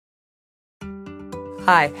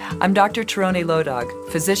Hi, I'm Dr. Taroni Lodog,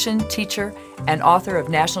 physician, teacher, and author of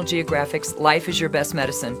National Geographic's Life is Your Best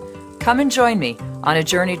Medicine. Come and join me on a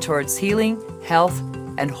journey towards healing, health,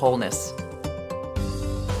 and wholeness.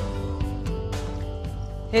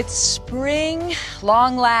 It's spring,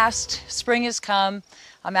 long last. Spring has come.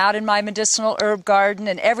 I'm out in my medicinal herb garden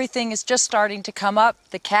and everything is just starting to come up.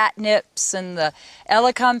 The catnips and the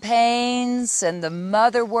elecampane and the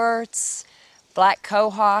motherworts, black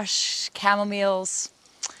cohosh, chamomiles.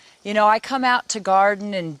 You know, I come out to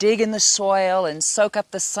garden and dig in the soil and soak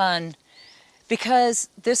up the sun because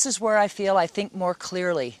this is where I feel I think more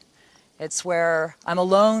clearly. It's where I'm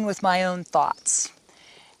alone with my own thoughts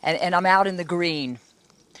and I'm out in the green.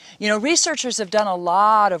 You know, researchers have done a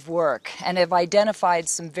lot of work and have identified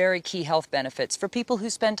some very key health benefits for people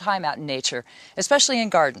who spend time out in nature, especially in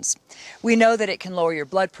gardens. We know that it can lower your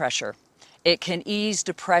blood pressure. It can ease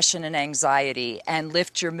depression and anxiety and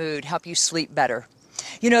lift your mood, help you sleep better.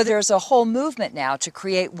 You know, there's a whole movement now to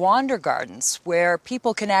create wander gardens where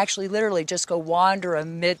people can actually literally just go wander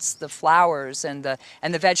amidst the flowers and the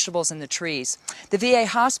vegetables and the trees. The VA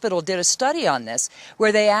hospital did a study on this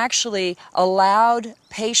where they actually allowed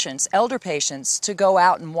patients, elder patients, to go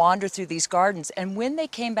out and wander through these gardens. And when they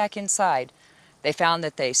came back inside, they found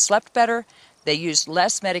that they slept better, they used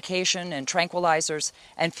less medication and tranquilizers,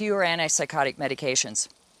 and fewer antipsychotic medications.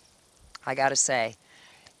 I gotta say,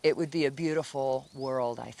 it would be a beautiful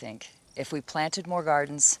world, I think, if we planted more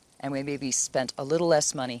gardens and we maybe spent a little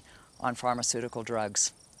less money on pharmaceutical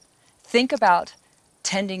drugs. Think about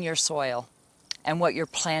tending your soil and what you're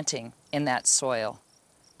planting in that soil,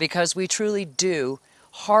 because we truly do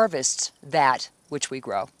harvest that which we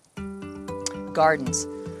grow. Gardens,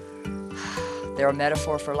 they're a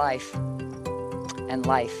metaphor for life, and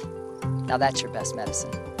life, now that's your best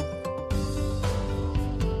medicine.